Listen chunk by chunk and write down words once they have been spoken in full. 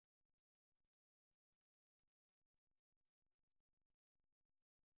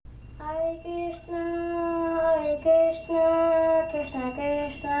Hare Krishna, Krishna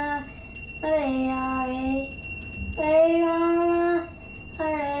Krishna, Hare Hare, Hare Rama,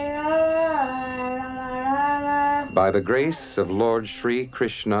 Hare Rama, Rama Rama. By the grace of Lord Sri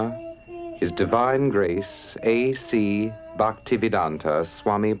Krishna, His Divine Grace, A.C. Bhaktivedanta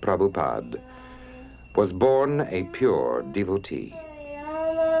Swami Prabhupada, was born a pure devotee.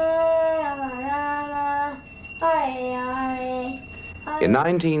 In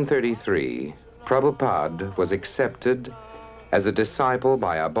 1933, Prabhupada was accepted as a disciple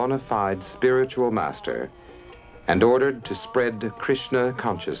by a bona fide spiritual master and ordered to spread Krishna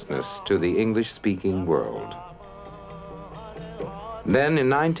consciousness to the English-speaking world. Then in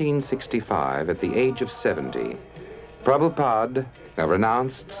 1965, at the age of 70, Prabhupada, a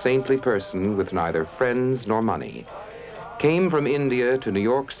renounced saintly person with neither friends nor money, came from India to New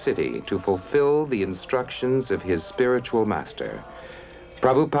York City to fulfill the instructions of his spiritual master.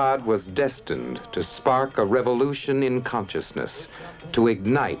 Prabhupada was destined to spark a revolution in consciousness, to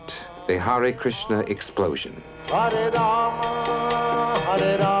ignite the Hare Krishna explosion. Hare Rama,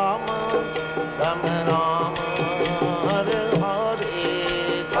 Hare Rama, Rama Rama, Hare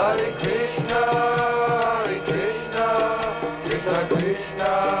Hare, Hare Krishna, Krishna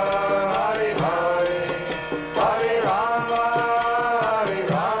Krishna, Hare Hare, Hare Rama,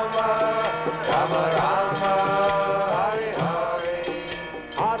 Rama Rama, Hare Hare,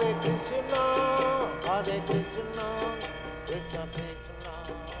 Hare Krishna, Krishna Krishna.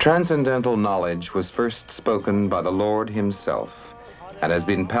 Transcendental knowledge was first spoken by the Lord himself and has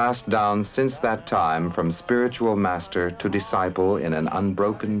been passed down since that time from spiritual master to disciple in an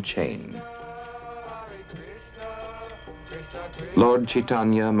unbroken chain. Lord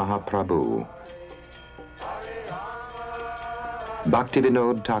Chaitanya Mahaprabhu,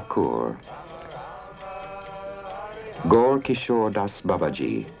 Bhaktivinoda Thakur, Gaur Kishore Das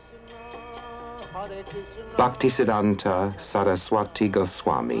Babaji, Bhaktisiddhanta Saraswati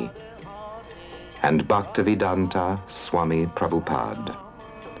Goswami, and Bhaktivedanta Swami Prabhupada.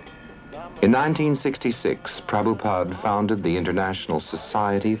 In 1966, Prabhupada founded the International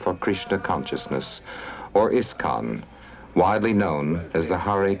Society for Krishna Consciousness, or ISKCON, widely known as the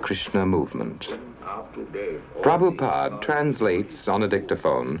Hare Krishna movement. Prabhupada translates on a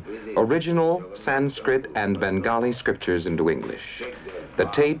dictaphone original Sanskrit and Bengali scriptures into English. The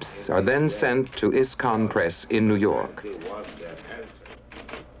tapes are then sent to ISKCON Press in New York.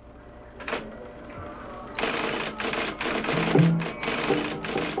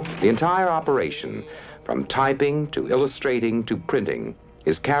 The entire operation, from typing to illustrating to printing,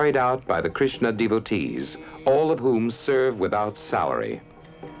 is carried out by the Krishna devotees, all of whom serve without salary.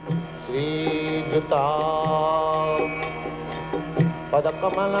 Sri Gita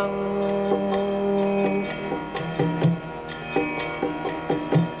Padakamalang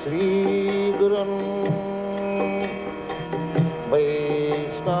Sri Gurun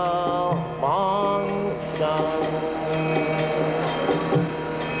Vaishnava Mancham.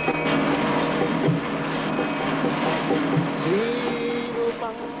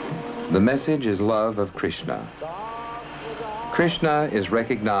 The message is love of Krishna. Krishna is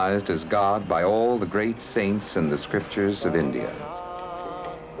recognized as God by all the great saints in the scriptures of India.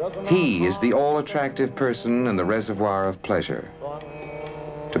 He is the all-attractive person in the reservoir of pleasure.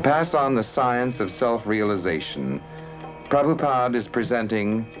 To pass on the science of self-realization, Prabhupada is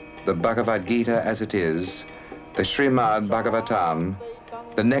presenting the Bhagavad-gita as it is, the Srimad Bhagavatam,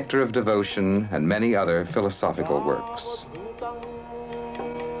 the Nectar of Devotion, and many other philosophical works.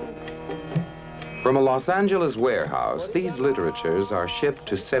 From a Los Angeles warehouse, these literatures are shipped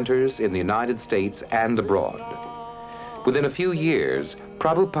to centers in the United States and abroad. Within a few years,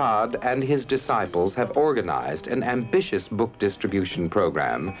 Prabhupada and his disciples have organized an ambitious book distribution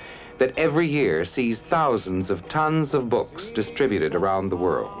program that every year sees thousands of tons of books distributed around the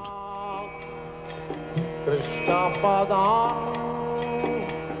world. Krishna Padam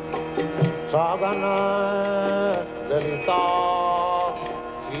Sagana Lalita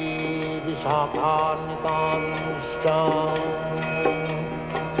Sri Vishakanitanishtam.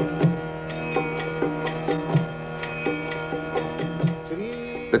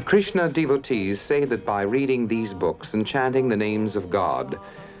 The Krishna devotees say that by reading these books and chanting the names of God,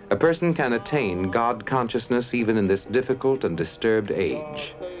 a person can attain God consciousness even in this difficult and disturbed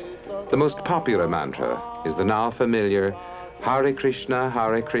age. The most popular mantra is the now familiar Hare Krishna,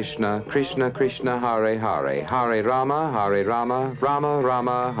 Krishna Krishna, Hare Hare, Hare Rama, Rama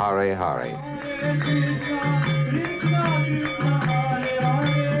Rama, Hare Hare.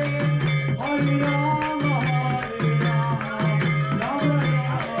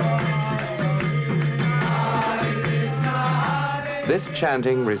 This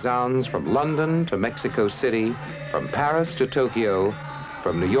chanting resounds from London to Mexico City, from Paris to Tokyo,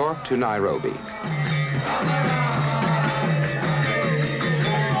 from New York to Nairobi.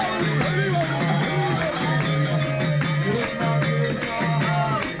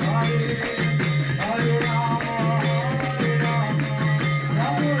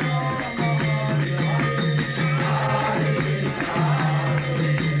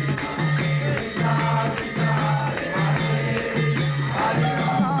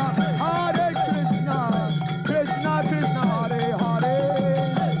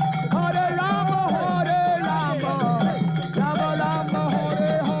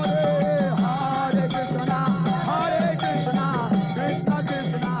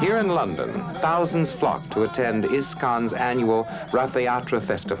 In London, thousands flock to attend ISKCON's annual Rath Yatra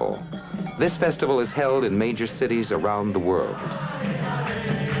festival. This festival is held in major cities around the world.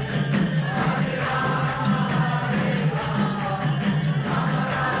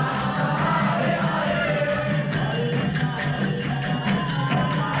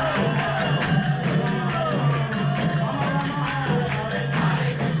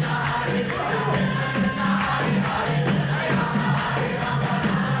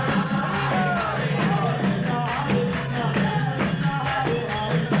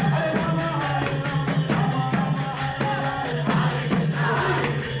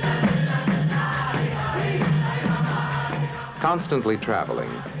 Constantly traveling,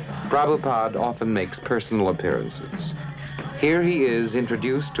 Prabhupada often makes personal appearances. Here he is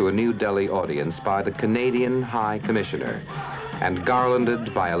introduced to a New Delhi audience by the Canadian High Commissioner and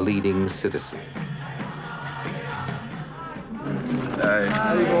garlanded by a leading citizen.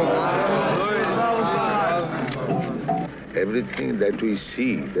 Everything that we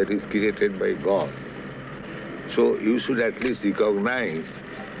see, that is created by God. So you should at least recognize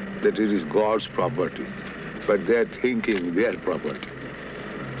that it is God's property. But they are thinking their property.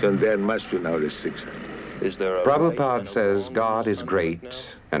 So there must be no restriction. Prabhupada says God is great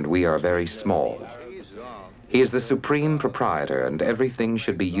and we are very small. He is the supreme proprietor and everything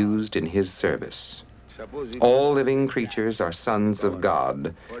should be used in his service. All living creatures are sons of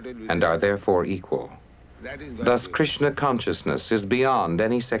God and are therefore equal. Thus, Krishna consciousness is beyond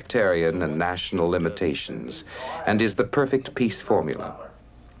any sectarian and national limitations and is the perfect peace formula.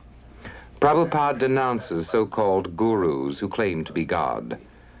 Prabhupada denounces so-called gurus who claim to be God.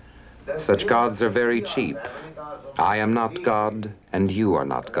 Such gods are very cheap. I am not God, and you are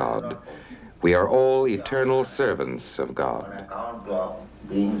not God. We are all eternal servants of God.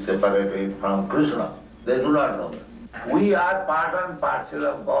 Being separated from Krishna, they do not know. We are part and parcel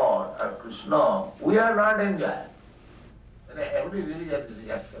of God, or Krishna. We are not enjoying. Every religion is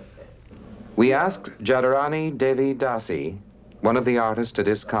accepted. We asked Jadharani Devi Dasi, one of the artists at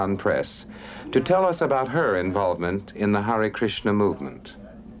ISKCON Press, to tell us about her involvement in the Hare Krishna movement.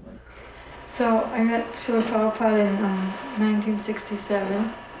 So I met Srila Prabhupada in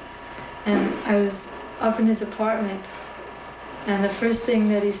 1967, and I was up in his apartment, and the first thing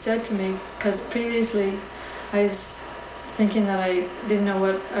that he said to me, because previously I was thinking that I didn't know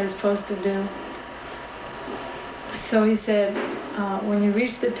what I was supposed to do. So he said, when you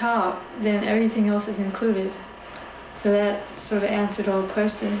reach the top, then everything else is included. So that sort of answered all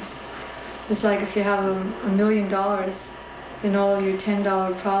questions. It's like if you have $1 million, then all of your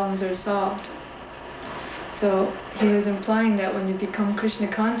 $10 problems are solved. So he was implying that when you become Krishna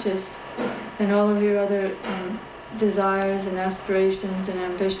conscious, then all of your other desires and aspirations and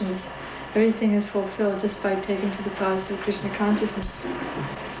ambitions, everything is fulfilled just by taking to the process of Krishna consciousness.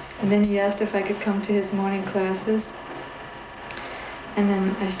 And then he asked if I could come to his morning classes. And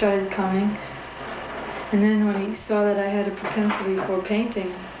then I started coming. And then when he saw that I had a propensity for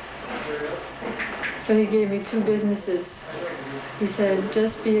painting, so he gave me 2 businesses. He said,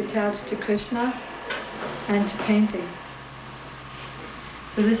 just be attached to Krishna and to painting.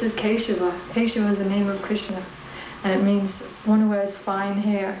 So this is Keshava. Keshava is the name of Krishna, and it means one who wears fine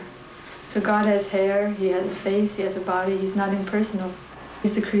hair. So God has hair, he has a face, he has a body, he's not impersonal.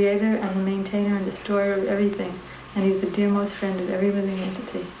 He's the creator and the maintainer and destroyer of everything, and he's the dearmost friend of every living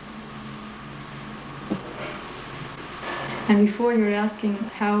entity. And before you're asking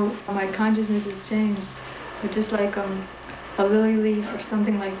how my consciousness has changed, but just like a lily leaf or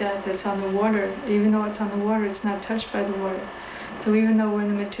something like that that's on the water, even though it's on the water, it's not touched by the water. So even though we're in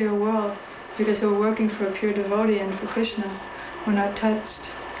the material world, because we're working for a pure devotee and for Krishna, we're not touched,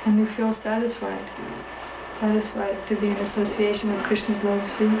 and we feel satisfied to be in association with Krishna's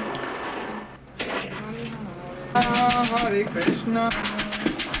lotus feet. Hare Krishna.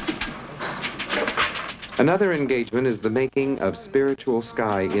 Another engagement is the making of spiritual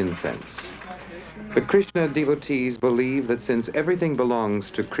sky incense. The Krishna devotees believe that since everything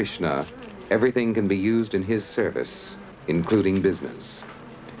belongs to Krishna, everything can be used in his service, including business.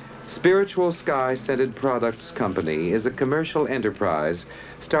 Spiritual Sky Scented Products Company is a commercial enterprise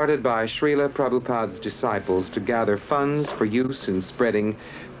started by Srila Prabhupada's disciples to gather funds for use in spreading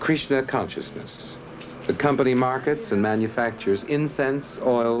Krishna consciousness. The company markets and manufactures incense,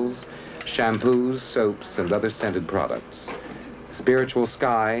 oils, shampoos, soaps, and other scented products. Spiritual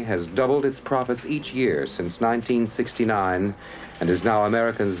Sky has doubled its profits each year since 1969 and is now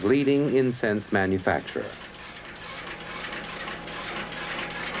America's leading incense manufacturer.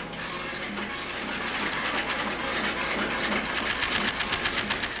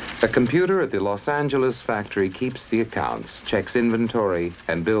 A computer at the Los Angeles factory keeps the accounts, checks inventory,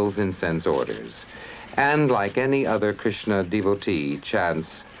 and bills incense orders. And like any other Krishna devotee,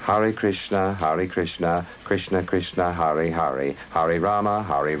 chants Hare Krishna, Krishna Krishna, Hare Hare, Hare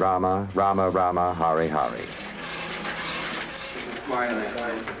Rama, Rama Rama, Hare Hare. Why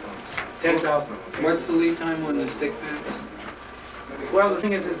that? 10,000. What's the lead time on the stick pants? Well, the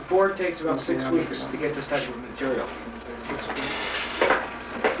thing is, the board takes about 6 weeks to get this type of material. 6 weeks.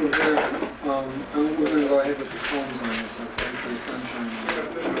 We're going to go ahead with the combs on this, okay, for the sunshine.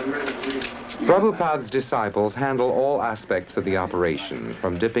 Prabhupada's disciples handle all aspects of the operation,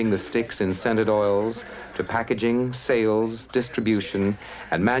 from dipping the sticks in scented oils to packaging, sales, distribution,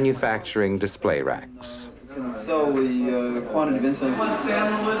 and manufacturing display racks. So the quantity of incense. One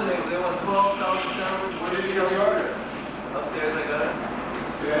sandalwood, they want 12,000 sandalwoods. What did you get order? Upstairs I got it.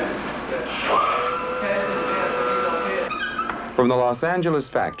 Good? Cash in advance, that means I'll pay it. From the Los Angeles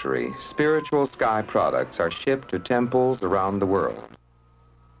factory, Spiritual Sky products are shipped to temples around the world.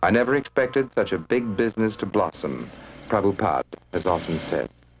 I never expected such a big business to blossom, Prabhupada has often said.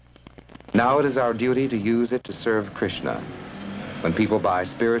 Now it is our duty to use it to serve Krishna. When people buy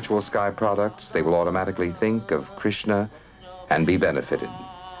Spiritual Sky products, they will automatically think of Krishna and be benefited.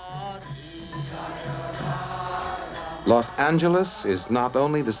 Los Angeles is not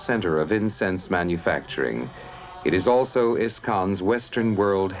only the center of incense manufacturing, it is also ISKCON's Western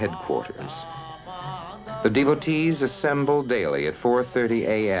World headquarters. The devotees assemble daily at 4:30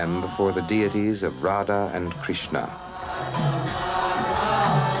 a.m. before the deities of Radha and Krishna.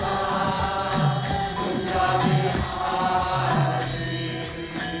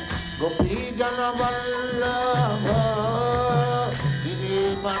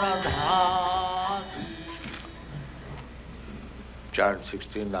 Chant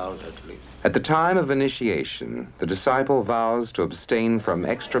 16 hours at least. At the time of initiation, the disciple vows to abstain from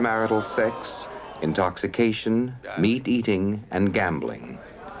extramarital sex, intoxication, meat eating, and gambling.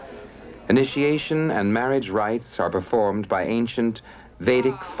 Initiation and marriage rites are performed by ancient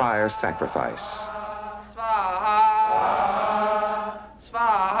Vedic fire sacrifice.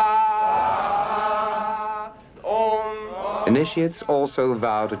 Initiates also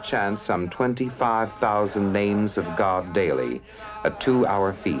vow to chant some 25,000 names of God daily, a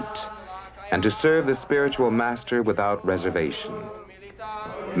 2-hour feat, and to serve the spiritual master without reservation.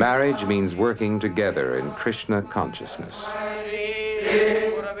 Marriage means working together in Krishna consciousness.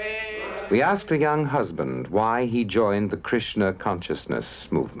 We asked a young husband why he joined the Krishna consciousness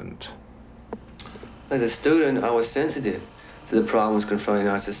movement. As a student, I was sensitive to the problems confronting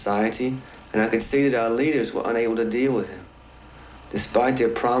our society, and I could see that our leaders were unable to deal with them. Despite their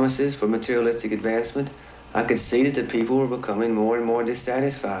promises for materialistic advancement, I could see that the people were becoming more and more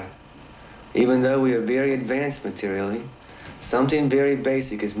dissatisfied. Even though we are very advanced materially, something very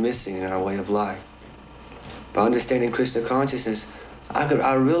basic is missing in our way of life. By understanding Krishna consciousness,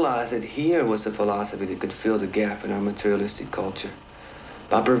 I realized that here was a philosophy that could fill the gap in our materialistic culture.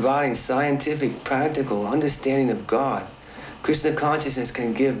 By providing scientific, practical understanding of God, Krishna consciousness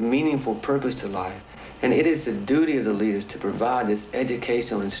can give meaningful purpose to life, and it is the duty of the leaders to provide this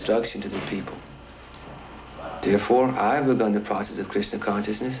educational instruction to the people. Therefore, I have begun the process of Krishna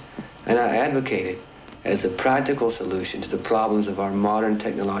consciousness, and I advocate it as a practical solution to the problems of our modern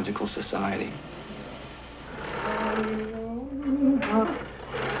technological society.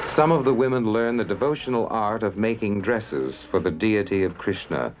 Some of the women learn the devotional art of making dresses for the deity of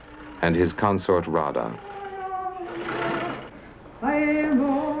Krishna and his consort Radha.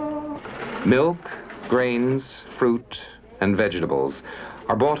 Milk, grains, fruit, and vegetables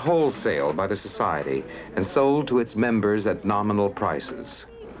are bought wholesale by the society and sold to its members at nominal prices.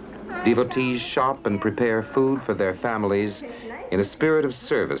 Devotees shop and prepare food for their families in a spirit of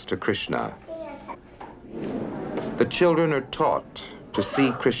service to Krishna. The children are taught to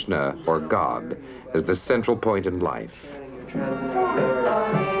see Krishna, or God, as the central point in life.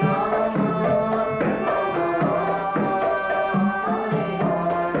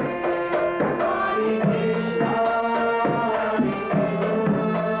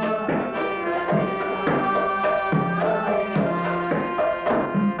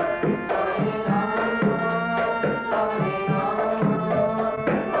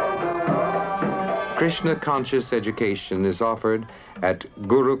 Krishna conscious education is offered at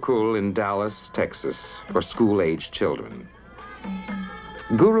Gurukul in Dallas, Texas, for school-aged children.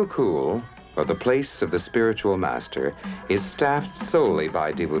 Gurukul, or the place of the spiritual master, is staffed solely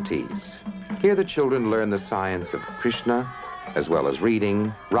by devotees. Here the children learn the science of Krishna, as well as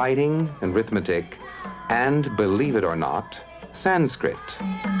reading, writing, and arithmetic, and, believe it or not, Sanskrit.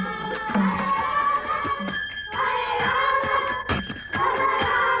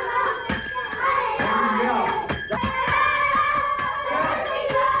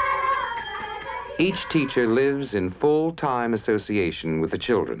 Each teacher lives in full-time association with the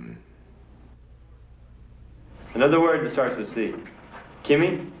children. Another word that starts with C.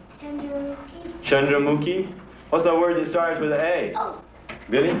 Kimi? Chandramukhi. Chandramukhi. What's that word that starts with A? Oh.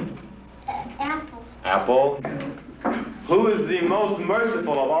 Billy? Apple. Apple. Who is the most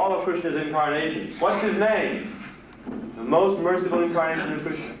merciful of all of Krishna's incarnations? What's his name? The most merciful incarnation of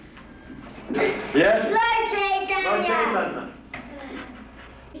Krishna. Yes? Lord Chaitanya. Lord Chaitanya.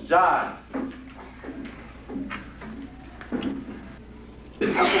 Jai.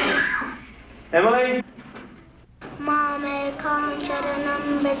 Emily? Mame kam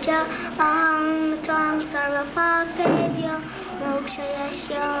charanam bacha aham tvam sarvapapevyo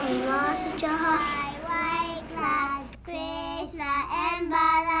mokshayashyami vasachaha. White clouds, Krishna and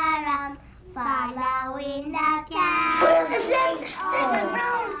Balaram following the cow. This is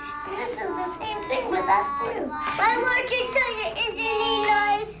brown. This is the same thing with that blue. My Lord Chaitanya, isn't he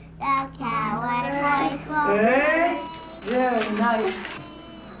nice? The cow and voice. Very, very nice.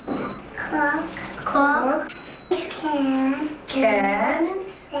 Cook. Can.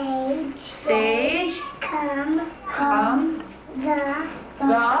 Sage. Come. The.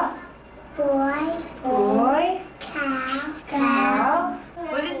 Boy. Cow.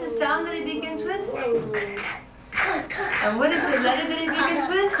 What is the sound that it begins with? And what is the letter that it begins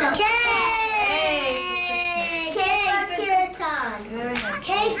with? K. K for Kirtan. Very nice. K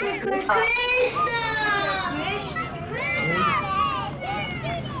for Krishna.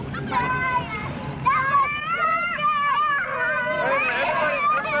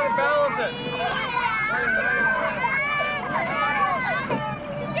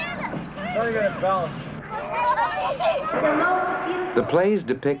 The plays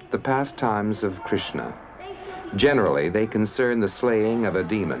depict the pastimes of Krishna. Generally, they concern the slaying of a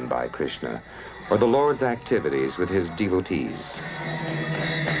demon by Krishna, or the Lord's activities with his devotees.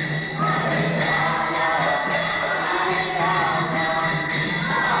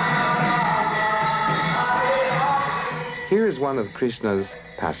 Here is one of Krishna's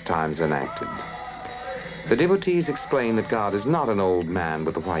pastimes enacted. The devotees explain that God is not an old man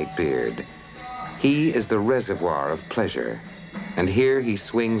with a white beard. He is the reservoir of pleasure, and here he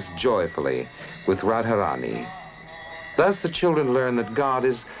swings joyfully with Radharani. Thus the children learn that God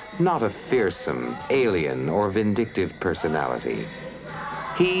is not a fearsome, alien, or vindictive personality.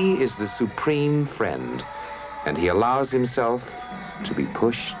 He is the supreme friend, and he allows himself to be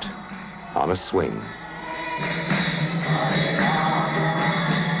pushed on a swing.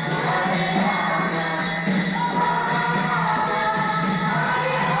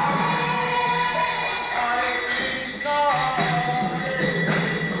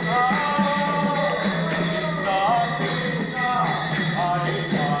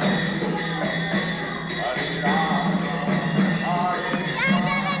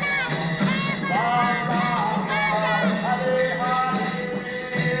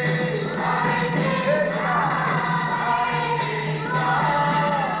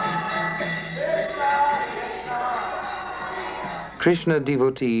 Krishna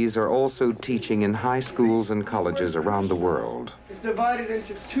devotees are also teaching in high schools and colleges around the world. It's divided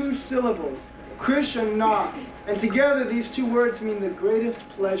into two syllables, Krishna, and together these two words mean the greatest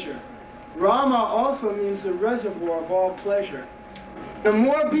pleasure. Rama also means the reservoir of all pleasure. The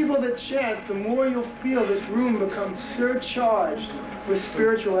more people that chant, the more you'll feel this room becomes surcharged with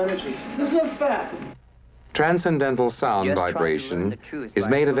spiritual energy. This is a fact. Transcendental sound vibration is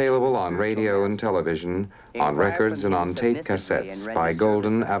made available on radio and television, on records and on tape cassettes by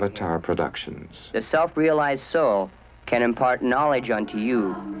Golden Avatar Productions. The self-realized soul can impart knowledge unto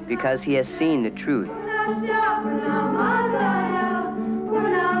you because he has seen the truth.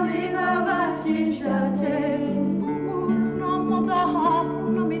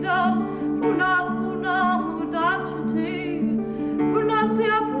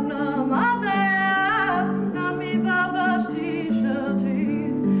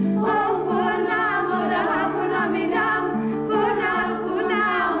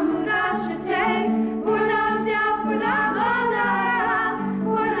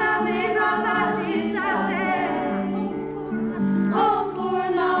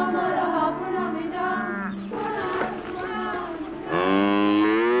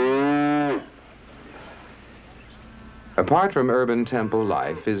 Apart from urban temple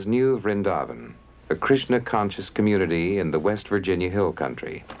life is New Vrindavan, a Krishna-conscious community in the West Virginia Hill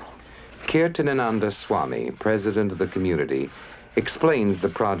Country. Kirtanananda Swami, president of the community, explains the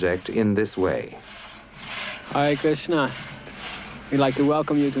project in this way. Hare Krishna. We'd like to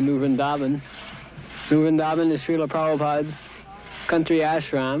welcome you to New Vrindavan. New Vrindavan is Srila Prabhupada's country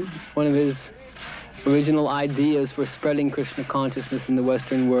ashram, one of his original ideas for spreading Krishna consciousness in the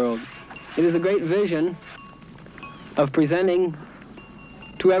Western world. It is a great vision of presenting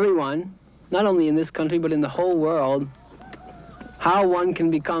to everyone, not only in this country but in the whole world, how one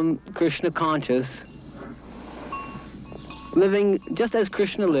can become Krishna conscious, living just as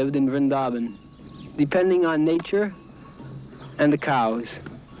Krishna lived in Vrindavan, depending on nature and the cows.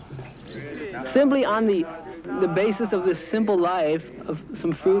 Simply on the basis of this simple life of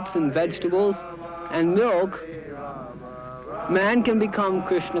some fruits and vegetables and milk, man can become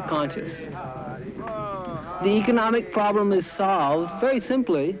Krishna conscious. The economic problem is solved very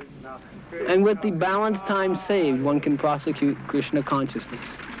simply, and with the balanced time saved, one can prosecute Krishna consciousness.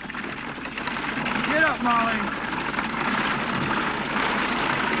 Get up, Molly.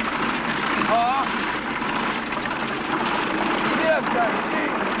 Oh. Get up, Daddy.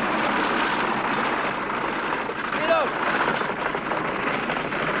 Get up.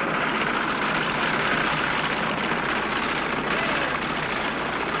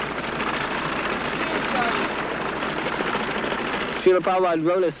 Srila Prabhupada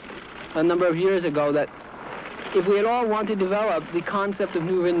wrote us a number of years ago that if we at all want to develop the concept of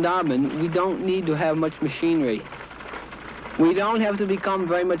New Vrindavan, we don't need to have much machinery. We don't have to become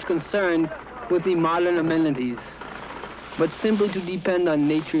very much concerned with the modern amenities, but simply to depend on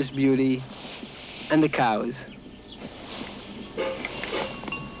nature's beauty and the cows.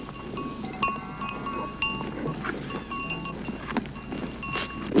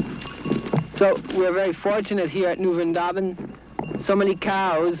 So we're very fortunate here at New Vrindavan. So many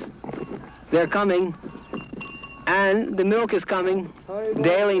cows, they're coming, and the milk is coming.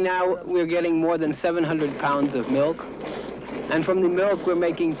 Daily now we're getting more than 700 pounds of milk. And from the milk we're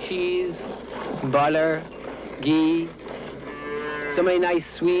making cheese, butter, ghee, so many nice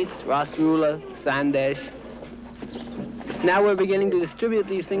sweets, rasgulla, sandesh. Now we're beginning to distribute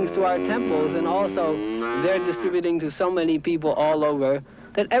these things to our temples, and also they're distributing to so many people all over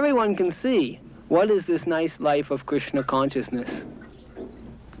that everyone can see what is this nice life of Krishna consciousness.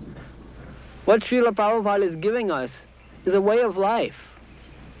 What Srila Prabhupada is giving us is a way of life,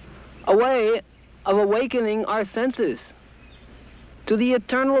 a way of awakening our senses to the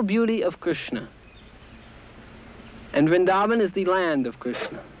eternal beauty of Krishna. And Vrindavan is the land of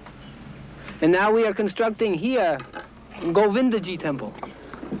Krishna. And now we are constructing here Govindaji temple.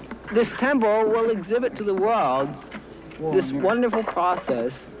 This temple will exhibit to the world this wonderful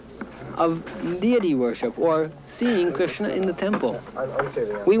process of deity worship, or seeing Krishna in the temple.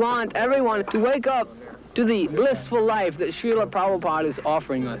 We want everyone to wake up to the blissful life that Srila Prabhupada is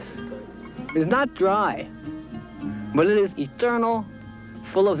offering us. It is not dry, but it is eternal,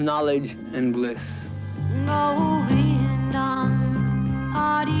 full of knowledge and bliss. Govindam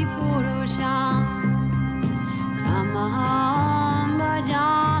Adi Purusham Namaham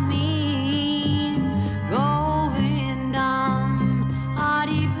Bhajami. Govindam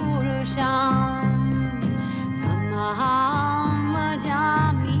Adi Purusham Namaham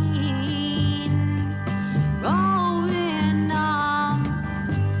Bhajami. Govindam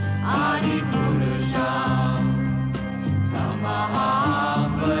Adi Purusham Namaham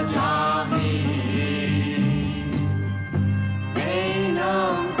Bhajami.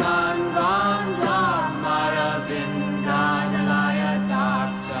 Enam Kanvandam Aravindadalaya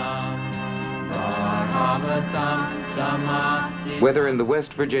Taksam Bhagavatam Samasi. Whether in the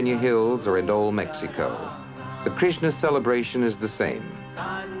West Virginia hills or in Old Mexico, the Krishna celebration is the same.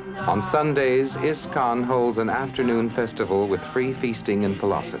 On Sundays, ISKCON holds an afternoon festival with free feasting and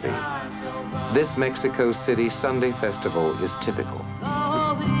philosophy. This Mexico City Sunday festival is typical.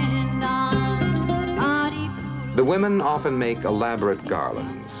 The women often make elaborate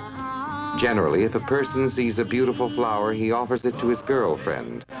garlands. Generally, if a person sees a beautiful flower, he offers it to his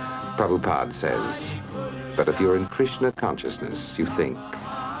girlfriend, Prabhupada says. But if you're in Krishna consciousness, you think,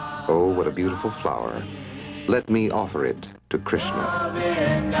 oh, what a beautiful flower. Let me offer it to Krishna.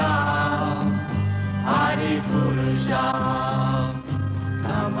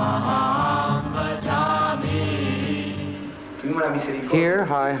 Here,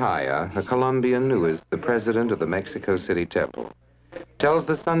 Hare, a Colombian who is the president of the Mexico City Temple, tells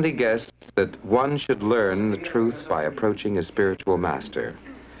the Sunday guests that one should learn the truth by approaching a spiritual master.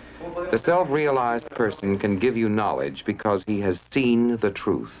 The self-realized person can give you knowledge because he has seen the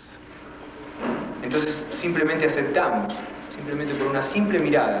truth. Entonces simplemente aceptamos, simplemente por una simple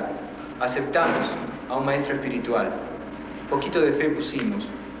mirada, aceptamos a un maestro espiritual. Un poquito de fe pusimos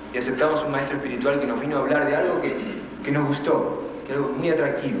y aceptamos un maestro espiritual que nos vino a hablar de algo que nos gustó, que algo muy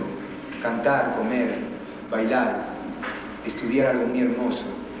atractivo. Cantar, comer, bailar, estudiar algo muy hermoso.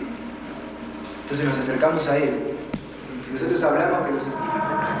 Entonces nos acercamos a él. Y nosotros hablamos que lo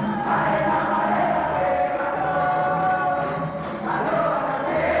científicos...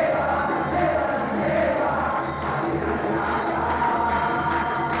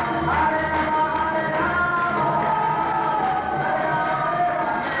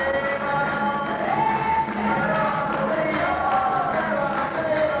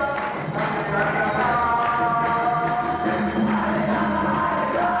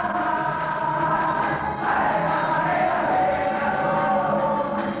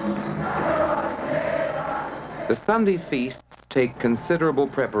 The Sunday feasts take considerable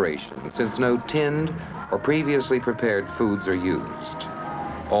preparation, since no tinned or previously prepared foods are used.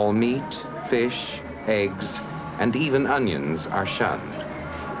 All meat, fish, eggs, and even onions are shunned.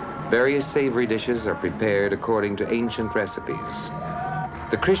 Various savory dishes are prepared according to ancient recipes.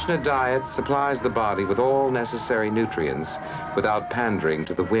 The Krishna diet supplies the body with all necessary nutrients without pandering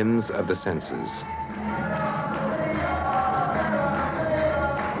to the whims of the senses.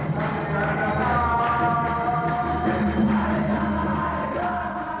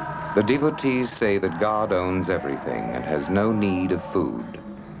 The devotees say that God owns everything and has no need of food.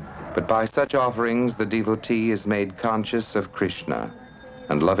 But by such offerings, the devotee is made conscious of Krishna,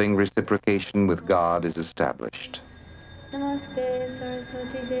 and loving reciprocation with God is established. Namaste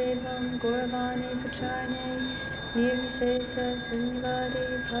Saraswati Devam Gauravani Putrane Nirvisesa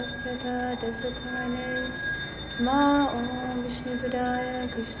Sunyavadi Bhaktata Dasatane Ma Om Vishnu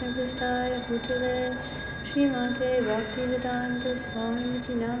Padaya Krishna Prastaya Bhutale Srimate Bhaktivedanta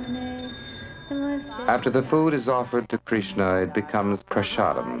Swamiti Namane. After the food is offered to Krishna, it becomes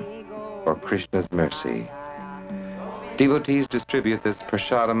prasadam, or Krishna's mercy. Devotees distribute this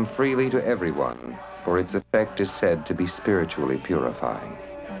prasadam freely to everyone, for its effect is said to be spiritually purifying.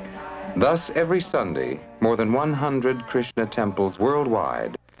 Thus, every Sunday, more than 100 Krishna temples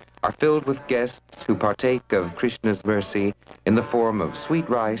worldwide are filled with guests who partake of Krishna's mercy in the form of sweet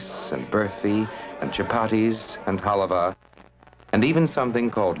rice and burfi and chapatis and halava, and even something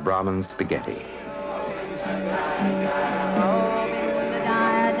called Brahman spaghetti.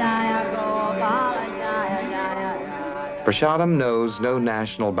 Prasadam knows no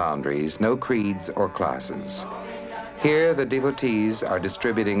national boundaries, no creeds or classes. Here, the devotees are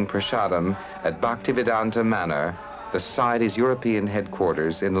distributing prasadam at Bhaktivedanta Manor, the Society's European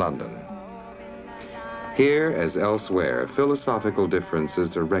headquarters in London. Here, as elsewhere, philosophical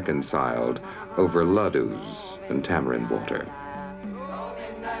differences are reconciled over laddus and tamarind water.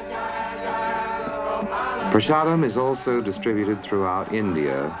 Prasadam is also distributed throughout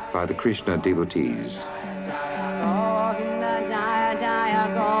India by the Krishna devotees.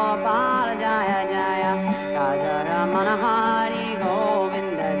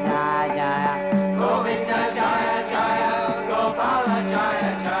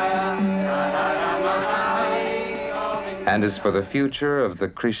 And as for the future of the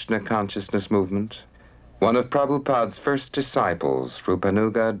Krishna consciousness movement, one of Prabhupada's first disciples,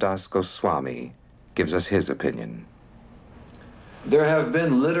 Rupanuga Das Goswami, gives us his opinion. There have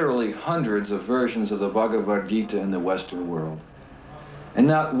been literally hundreds of versions of the Bhagavad-gita in the Western world, and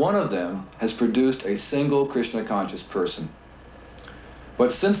not one of them has produced a single Krishna conscious person.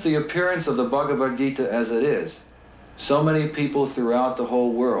 But since the appearance of the Bhagavad-gita as it is, so many people throughout the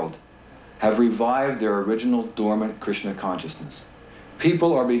whole world have revived their original dormant Krishna consciousness.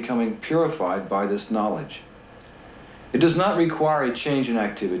 People are becoming purified by this knowledge. It does not require a change in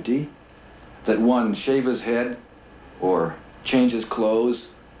activity, that one shave his head, or change his clothes,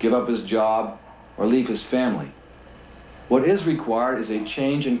 give up his job, or leave his family. What is required is a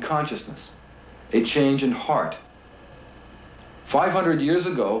change in consciousness, a change in heart. 500 years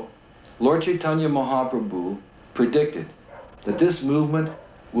ago, Lord Chaitanya Mahaprabhu predicted that this movement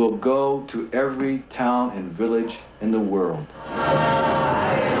will go to every town and village in the world.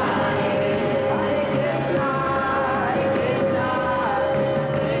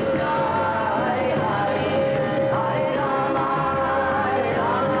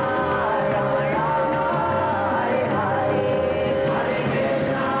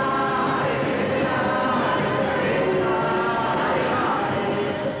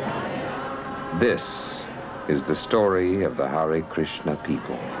 This is the story of the Hare Krishna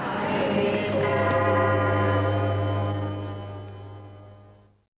people.